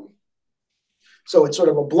it's sort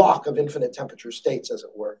of a block of infinite temperature states, as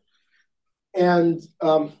it were. And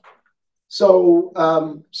so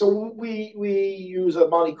we use a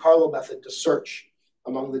Monte Carlo method to search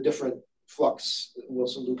among the different flux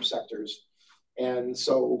Wilson loop sectors. And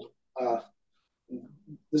so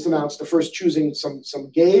this amounts to first choosing some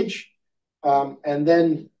gauge, and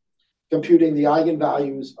then computing the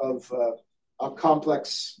eigenvalues of a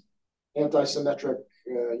complex antisymmetric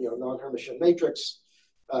non-Hermitian matrix,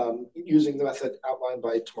 using the method outlined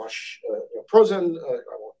by Tomasz Prozin.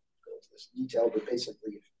 I won't go into this detail, but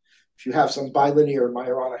basically, if you have some bilinear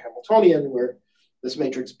Majorana Hamiltonian where this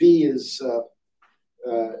matrix B is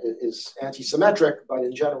antisymmetric, but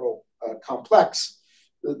in general complex,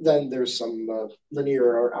 then there's some linear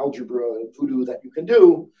or algebra voodoo that you can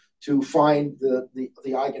do to find the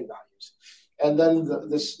eigenvalues. And then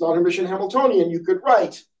this non-Hermitian Hamiltonian you could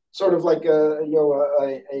write sort of like a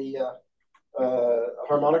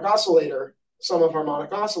harmonic oscillator, sum of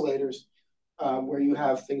harmonic oscillators, where you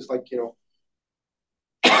have things like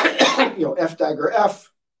F dagger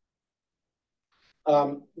F,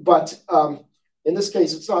 but in this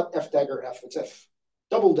case it's not F dagger F, it's F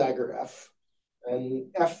double dagger F,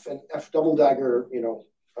 and F double dagger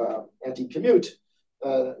anti-commute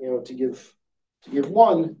to give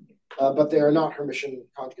 1, but they are not Hermitian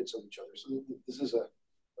conjugates of each other. So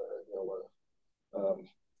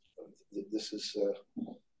this is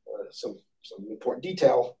some important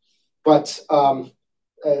detail, but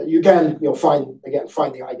you can find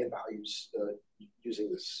the eigenvalues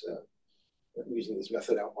using this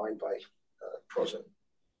method outlined by Prozin.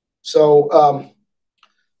 So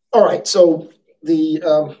all right, so the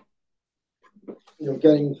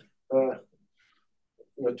getting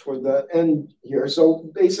toward the end here. So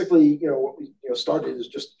basically, what we started is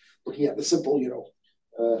just looking at the simple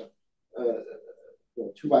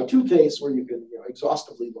 2x2 case where you can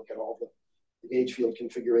exhaustively look at all the gauge field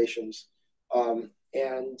configurations, but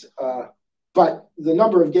the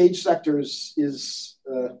number of gauge sectors is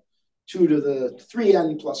 2 to the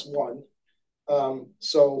 3n plus 1.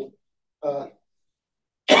 So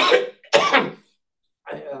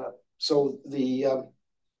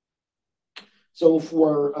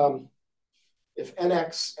for if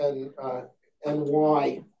nx and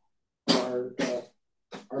ny are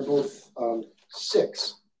both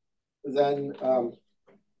 6, then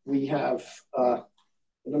we have the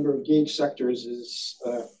number of gauge sectors is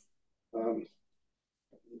about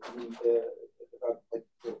like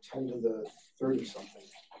 10 to the 30 something,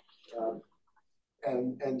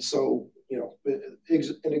 and so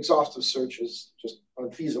an exhaustive search is just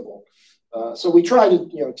unfeasible. So we try to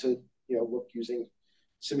look using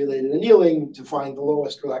simulated annealing to find the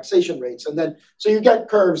lowest relaxation rates, and then so you get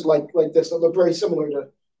curves like this that look very similar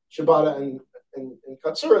to Shibata and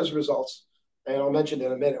Katsura's results, and I'll mention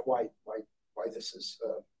in a minute why this is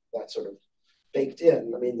that sort of baked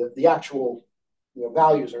in. I mean the actual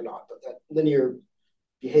values are not, but that linear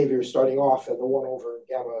behavior starting off at the 1 over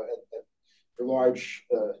gamma at for large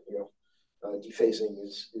dephasing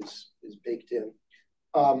is baked in,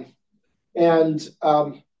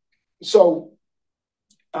 so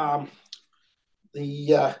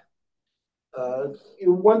the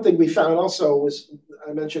one thing we found also was,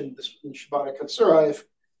 I mentioned this in Shibata-Katsura, if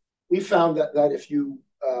we found that if you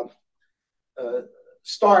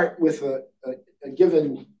start with a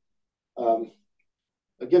given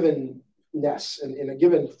NESS in a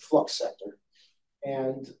given flux sector,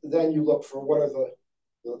 and then you look for what are the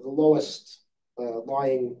lowest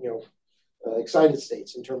lying excited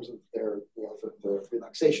states in terms of their the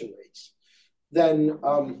relaxation rates, then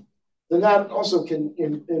that also can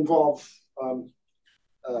involve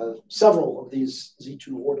several of these Z2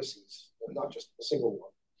 vortices, not just a single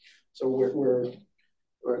one. So we're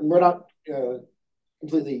not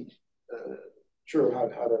completely sure how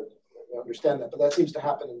to understand that, but that seems to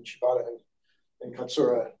happen in Shibata and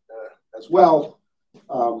Katsura as well.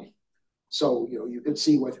 So you could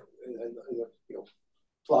see whether in the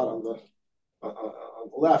plot on the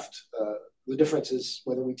left, the difference is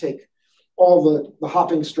whether we take all the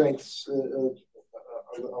hopping strengths on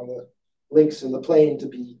the links in the plane to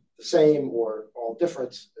be the same or all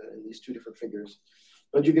different in these 2 different figures.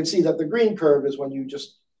 But you can see that the green curve is when you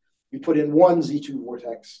put in one Z2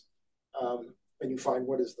 vortex, and you find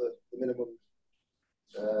what is the minimum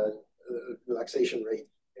relaxation rate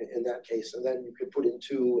in that case, and then you could put in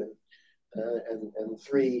 2 and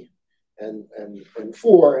 3 and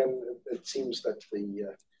 4, and it seems that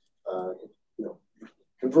the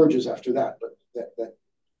converges after that, but that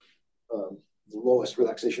the lowest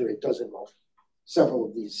relaxation rate does involve several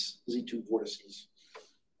of these Z2 vortices.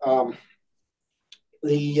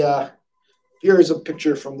 Here is a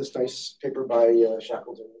picture from this nice paper by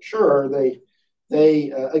Shackleton and Schurer.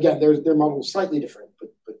 They again, their model is slightly different,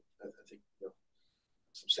 but I think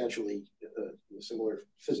substantially similar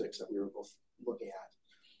physics that we were both looking at.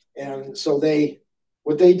 And so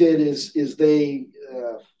what they did is they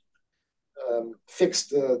fixed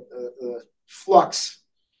the flux.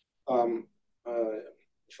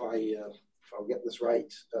 If I'll get this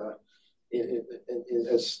right,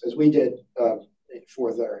 as we did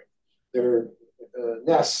for their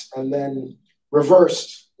NESS, and then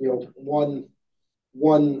reversed one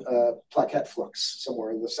plaquette flux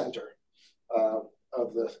somewhere in the center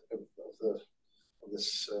of the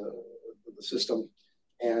system,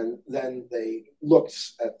 and then they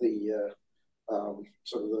looked at the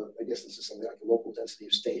sort of I guess this is something like the local density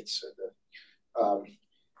of states,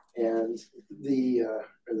 and the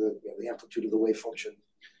amplitude of the wave function,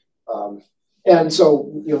 and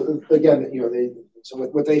so again so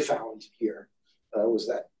what they found here was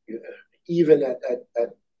that even at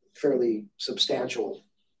fairly substantial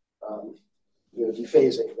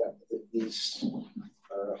dephasing, that these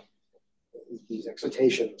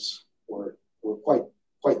excitations were quite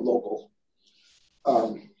local.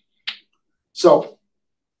 So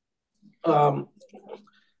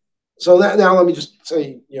that now let me just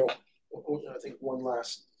say I think one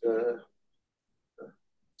last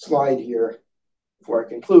slide here before I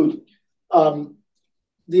conclude.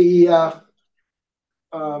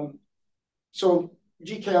 So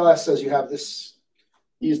GKLS says you have these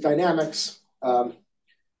dynamics.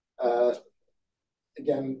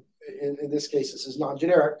 Again, in this case, this is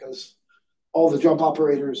non-generic because all the jump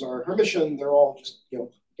operators are Hermitian. They're all just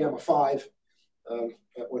gamma 5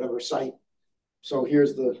 at whatever site. So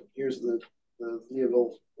here's the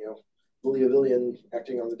Liouville, Liouvillean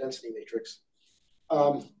acting on the density matrix.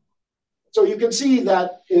 So you can see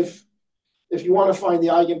that if you want to find the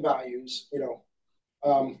eigenvalues,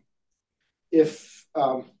 if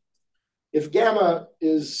gamma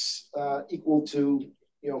is equal to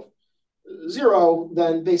 0,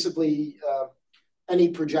 then basically any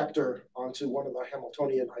projector onto one of the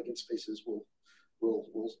Hamiltonian eigenspaces will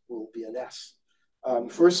be a NESS.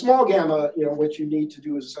 For a small gamma, what you need to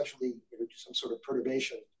do is essentially do some sort of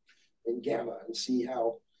perturbation in gamma and see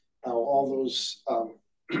how all those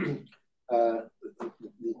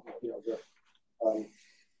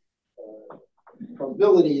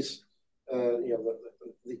probabilities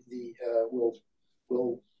will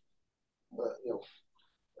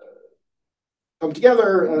come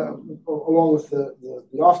together along with the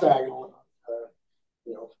off diagonal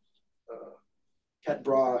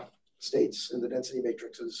Ket-Bra states in the density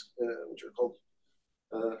matrices, which are called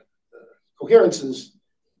coherences,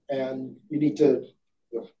 and you need to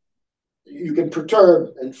you can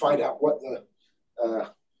perturb and find out what are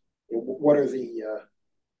the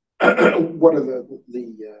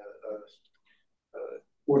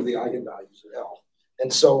eigenvalues of L.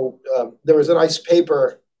 And so there was a nice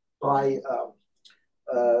paper by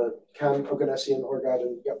Kam Oganesi and Orgad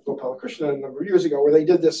and Gopalakrishnan a number of years ago where they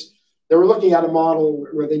did this. They were looking at a model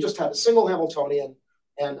where they just had a single Hamiltonian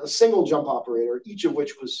and a single jump operator, each of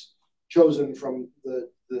which was chosen from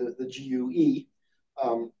the GUE.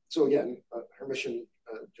 So again, a Hermitian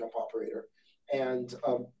jump operator, and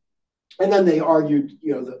then they argued,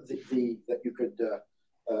 that you could do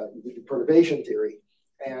perturbation theory,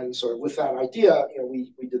 and sort of with that idea,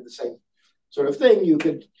 we did the same sort of thing. You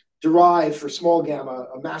could derive for small gamma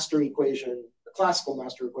a master equation, a classical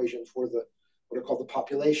master equation for what are called the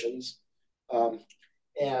populations, and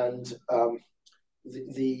then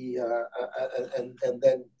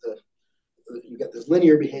you get this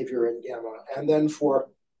linear behavior in gamma, and then for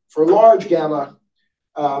large gamma,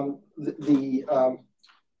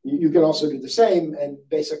 you can also do the same and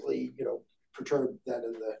basically perturb that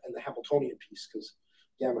in the Hamiltonian piece because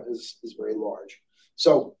gamma is very large.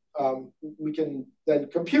 So we can then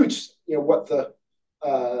compute what the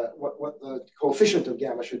coefficient of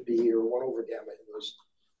gamma should be, or 1 over gamma in those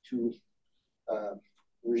two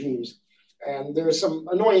regimes. And there's some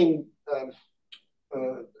annoying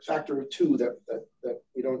factor of 2 that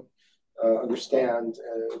we don't understand.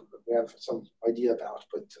 We have some idea about,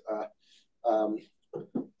 but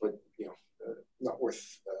not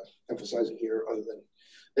worth emphasizing here, other than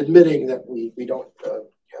admitting that we don't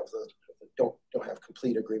have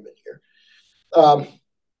complete agreement here.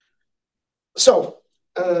 So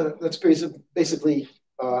that's basically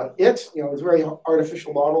it. It was a very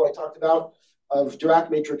artificial model I talked about of Dirac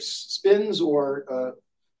matrix spins, or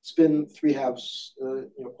spin 3/2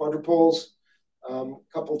 quadrupoles,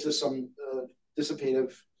 coupled to some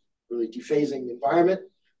dissipative, really dephasing environment,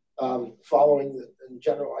 following and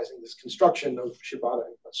generalizing this construction of Shibata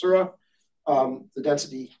and Katsura. The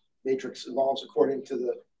density matrix evolves according to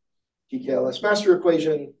the GKLS master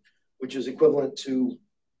equation, which is equivalent to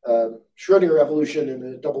Schrödinger evolution in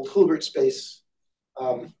a double Hilbert space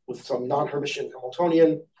with some non-Hermitian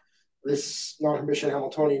Hamiltonian. This non-Hermitian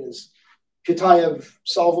Hamiltonian is Kitaev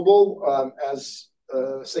solvable as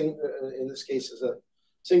in this case as a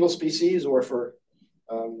single species, or for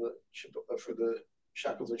the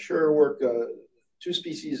Shackles and Schur work, 2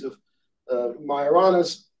 species of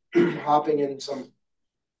Majoranas hopping in some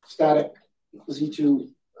static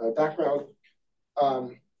Z2 background.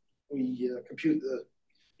 We compute the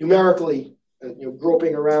numerically,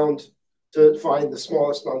 groping around to find the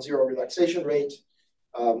smallest non-zero relaxation rate.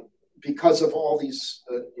 Because of all these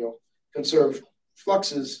conserved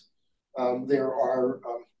fluxes, there are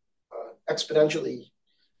exponentially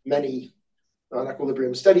many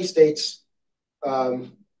non-equilibrium steady states. The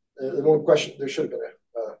one question, there should have been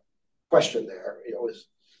a question there, is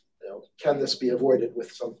can this be avoided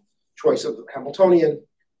with some choice of Hamiltonian?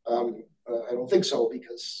 I don't think so,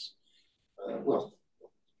 because well,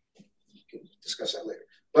 you can discuss that later.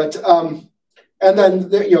 But and then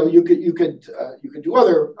there, you could do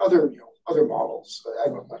other models.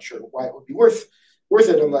 I'm not sure why it would be worth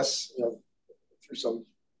it unless through some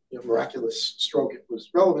miraculous stroke it was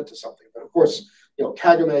relevant to something. But of course,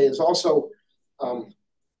 Kagame is also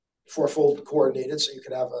fourfold coordinated, so you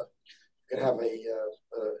could have a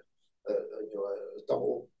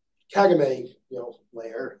double Kagame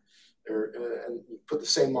layer, and you put the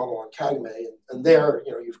same model on Kagame, and there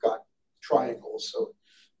you've got triangles. So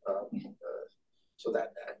so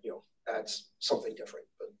that adds something different.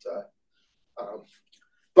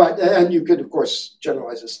 But you could of course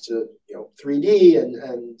generalize this to 3D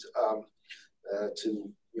and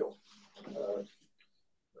to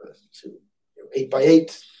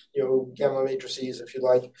 8x8 gamma matrices if you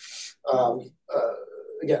like.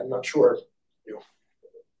 Again, I'm not sure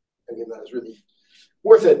any of that is really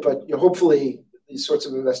worth it, but hopefully these sorts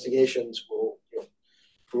of investigations will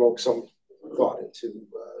provoke some thought into in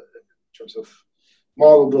terms of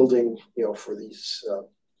model building, for these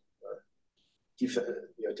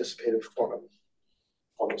dissipative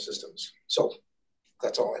quantum systems. So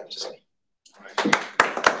that's all I have to say.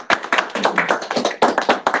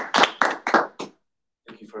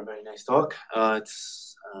 Thank you for a very nice talk.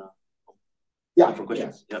 It's yeah, for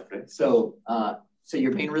questions. Yeah, great. So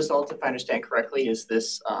your main result, if I understand correctly, is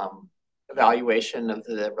this evaluation of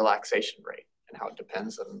the relaxation rate and how it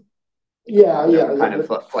depends on what kind of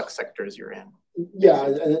flux sectors you're in. Yeah,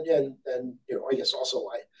 and I guess also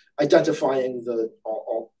identifying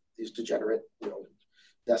all these degenerate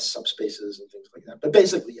NESS subspaces and things like that. But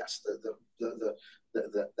basically, yes,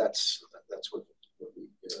 that's what we.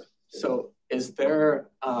 So is there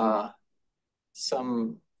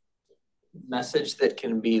some message that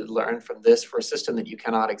can be learned from this for a system that you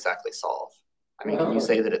cannot exactly solve? I mean, can you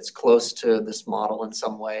say that it's close to this model in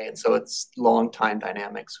some way, and so its long time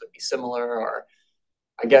dynamics would be similar? Or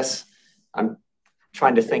I guess I'm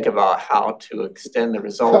trying to think about how to extend the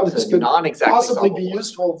result to non-exactly possibly solvable. Be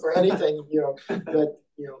useful for anything that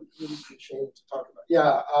you'd be ashamed to talk about.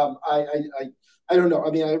 Yeah, I don't know. I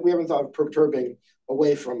mean, we haven't thought of perturbing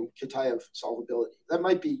away from Kitaev solvability. That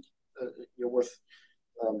might be worth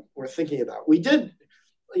thinking about. We did,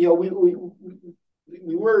 we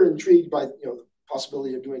were intrigued by the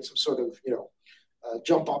possibility of doing some sort of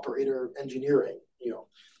jump operator engineering.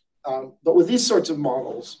 But with these sorts of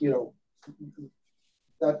models,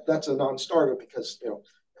 that's a non-starter because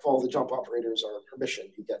if all the jump operators are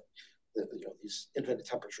Hermitian, you get these infinite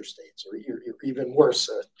temperature states, or even worse,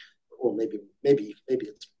 well, maybe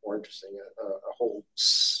it's more interesting, a whole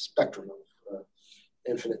spectrum of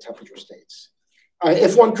infinite temperature states.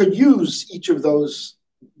 If one could use each of those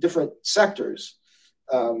different sectors,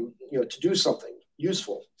 to do something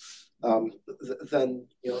useful, then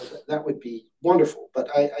that would be wonderful. But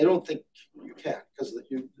I don't think you can, because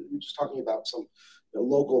you're just talking about some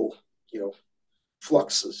local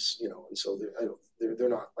fluxes, and so they're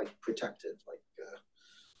not like protected like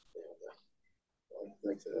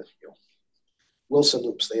the Wilson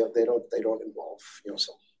loops. They don't involve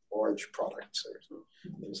some large products or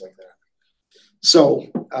things like that. So,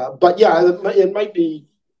 but yeah, it might be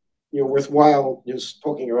worthwhile just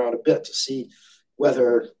poking around a bit to see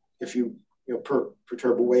whether if you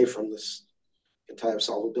perturb away from this Kitaev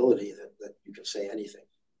solvability that you can say anything.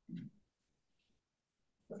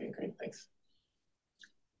 Okay, great, thanks.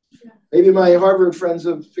 Yeah. Maybe my Harvard friends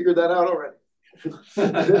have figured that out already.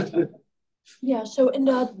 Yeah, so in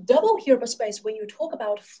the double Hilbert space, when you talk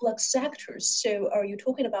about flux sectors, so are you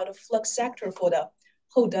talking about a flux sector for the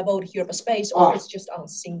whole double Hilbert space, or it's just on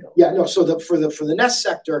single? Yeah, no. So for the NESS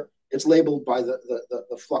sector, it's labeled by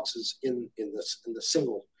the fluxes in the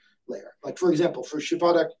single layer. Like for example, for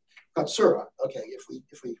Shibata-Katsura, okay, if we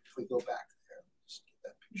go back there, let's get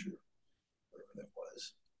that picture, whatever that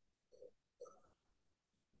was.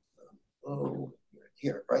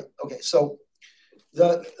 Here, right? Okay, so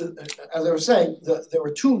as I was saying, there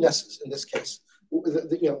were two NESSes in this case,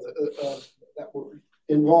 that were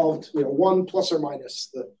involved, one plus or minus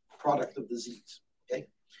the product of the z's. Okay,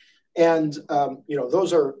 and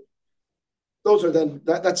those are then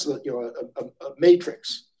that's a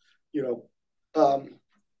matrix,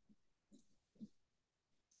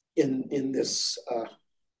 in this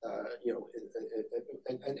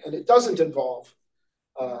and it doesn't involve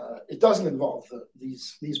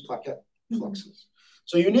these plaquette fluxes.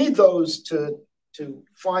 So you need those to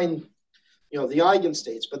find the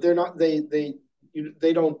eigenstates, but they're not they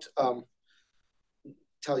don't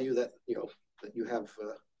tell you that that you have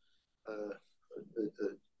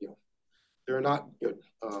they're not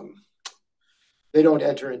they don't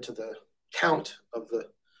enter into the count of the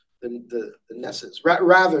NESSes.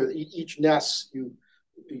 Rather, each NESS you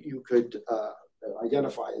could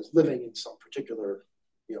identify as living in some particular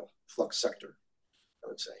flux sector, I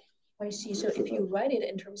would say. I see. So if you write it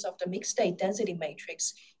in terms of the mixed state density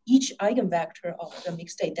matrix, each eigenvector of the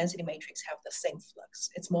mixed state density matrix have the same flux.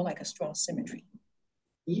 It's more like a strong symmetry.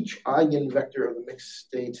 Each eigenvector of the mixed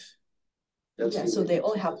state density so they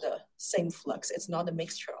all have the same flux. It's not a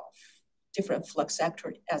mixture of different flux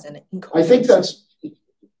sector as an income. I think that's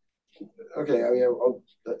okay. I mean,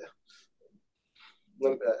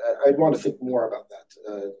 I'd want to think more about that.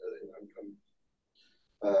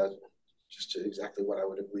 Just to exactly what I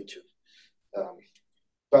would agree to.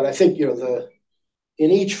 But I think in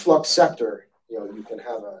each flux sector, you can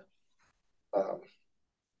have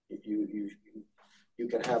you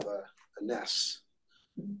can have a NESS,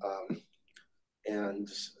 and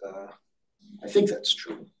I think that's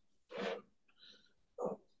true.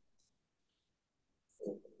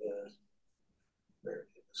 Where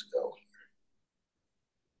did this go?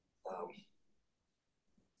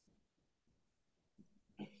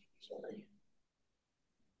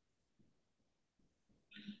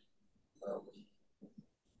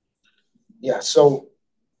 Yeah, so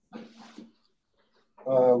I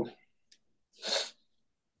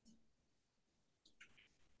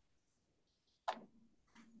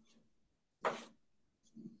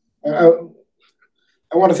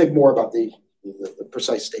want to think more about the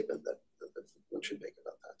precise statement that one should make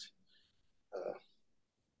about that.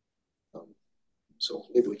 So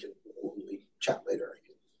maybe we can chat later. I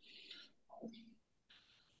can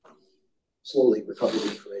slowly recover the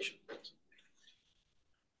information.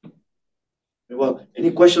 Well,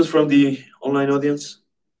 any questions from the online audience?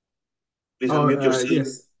 Please unmute yourself.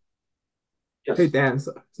 Yes. Yes. Hey, Dan.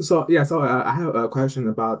 So I have a question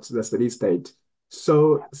about the steady state.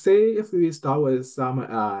 So say if we start with some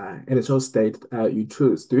initial state you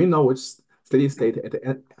choose, do you know which steady state at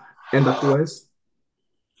the end up with?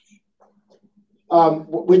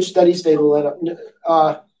 Which steady state will end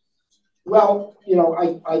up? Well,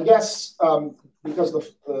 I guess because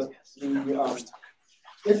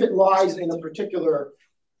if it lies in a particular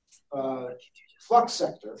flux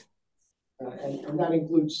sector, and that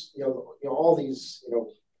includes all these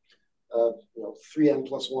 3n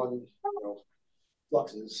plus 1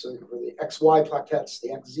 fluxes, so for the XY plaquettes, the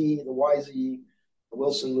XZ, the YZ, the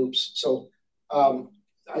Wilson loops. So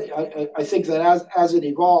I think that as it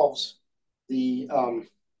evolves,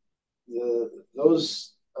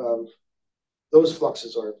 those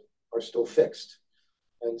fluxes are still fixed,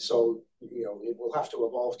 and so it will have to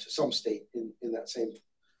evolve to some state in that same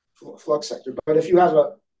flux sector. But if you have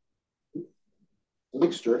a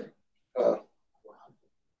mixture, yeah.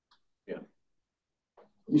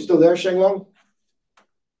 You still there, Shenglong?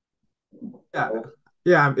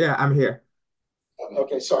 Yeah, I'm here.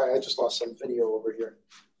 Okay, sorry, I just lost some video over here.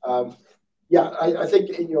 Yeah, I think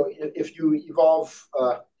if you evolve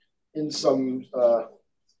in some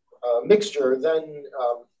mixture, then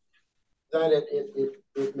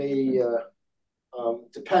it may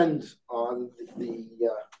depend on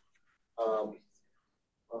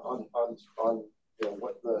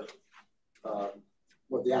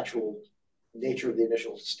what the actual nature of the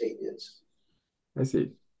initial state is. I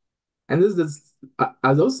see. And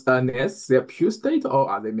are those NESS, they're pure state or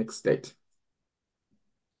are they mixed state?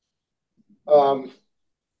 The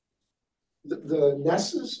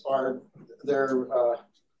NESSes they're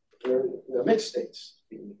mixed states.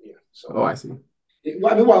 Yeah, so, oh, I see.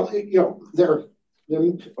 I mean, well, they're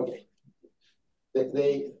okay.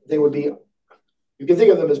 They would be. You can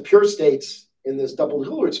think of them as pure states in this double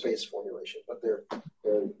Hilbert space formulation, but they're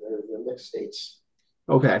mixed states.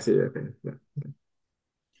 Okay, I see. Okay, yeah.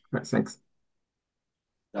 Right, thanks.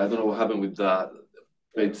 I don't know what happened with that.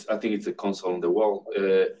 I think it's a console on the wall.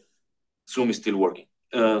 Zoom is still working.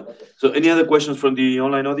 So any other questions from the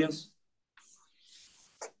online audience?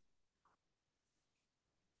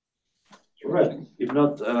 All right. If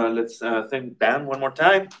not, let's thank Dan one more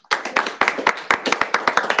time.